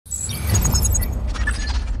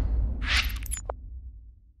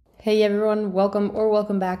Hey everyone,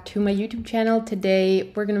 welcome back to my YouTube channel.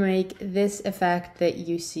 Today we're gonna make this effect that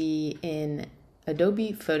you see in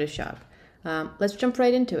Adobe Photoshop. Let's jump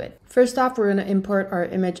right into it. First off, we're gonna import our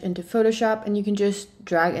image into Photoshop and you can just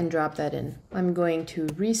drag and drop that in. I'm going to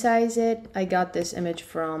resize it. I got this image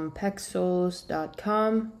from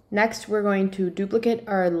pexels.com. Next, we're going to duplicate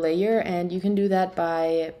our layer and you can do that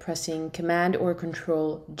by pressing Command or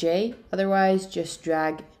Control J. Otherwise, just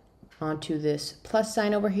drag onto this plus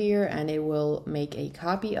sign over here and it will make a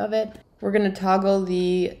copy of it. We're going to toggle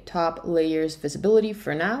the top layer's visibility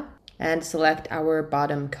for now and select our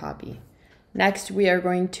bottom copy. Next, we are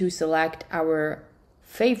going to select our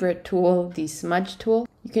favorite tool, the smudge tool.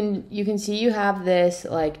 You can see you have this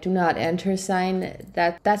like do not enter sign.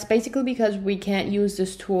 That's basically because we can't use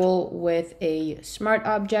this tool with a smart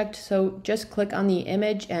object. So just click on the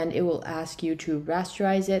image and it will ask you to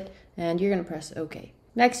rasterize it and you're going to press OK.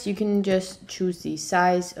 Next, you can just choose the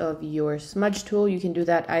size of your smudge tool. You can do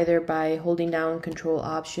that either by holding down Control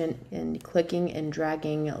Option and clicking and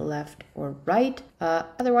dragging left or right.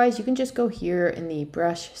 Otherwise, you can just go here in the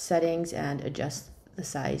brush settings and adjust the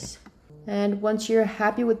size. And once you're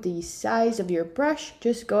happy with the size of your brush,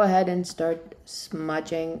 just go ahead and start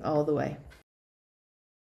smudging all the way.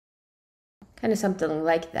 Kind of something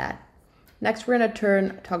like that. Next, we're going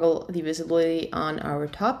to toggle the visibility on our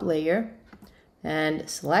top layer and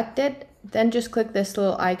select it. Then just click this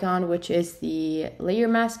little icon, which is the layer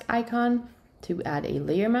mask icon, to add a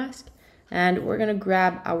layer mask. And we're gonna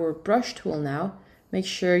grab our brush tool now. Make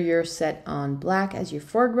sure you're set on black as your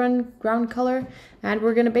foreground color. And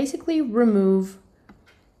we're gonna basically remove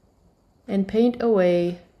and paint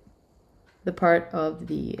away the part of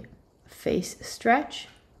the face stretch.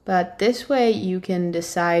 But this way you can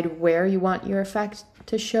decide where you want your effect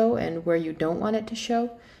to show and where you don't want it to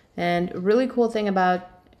show. And a really cool thing about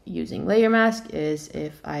using layer mask is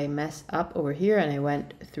if I mess up over here and I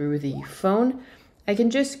went through the phone, I can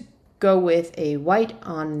just go with a white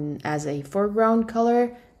on as a foreground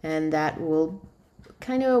color and that will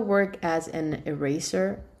kind of work as an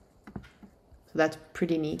eraser. So that's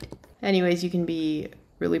pretty neat. Anyways, you can be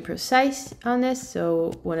really precise on this.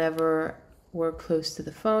 So whenever we're close to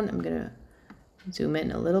the phone, I'm gonna zoom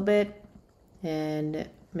in a little bit and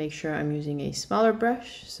make sure I'm using a smaller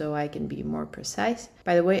brush so I can be more precise.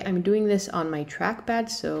 By the way, I'm doing this on my trackpad,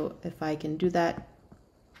 so if I can do that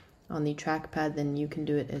on the trackpad, then you can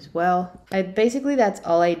do it as well. Basically, that's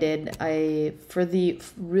all I did. For the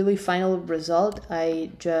really final result,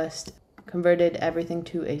 I just converted everything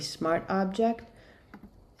to a smart object.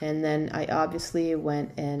 And then I obviously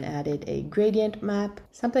went and added a gradient map,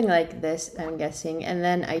 something like this, I'm guessing. And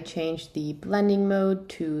then I changed the blending mode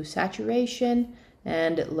to saturation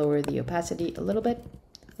and lower the opacity a little bit.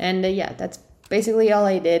 And yeah, that's basically all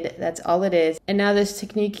I did. That's all it is. And now this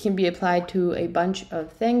technique can be applied to a bunch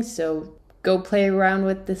of things. So go play around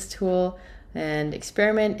with this tool and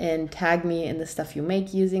experiment and tag me in the stuff you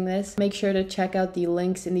make using this. Make sure to check out the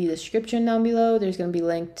links in the description down below. There's going to be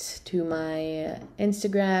linked to my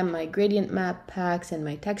Instagram, my gradient map packs, and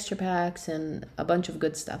my texture packs, and a bunch of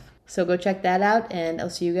good stuff. So go check that out, and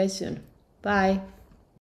I'll see you guys soon. Bye!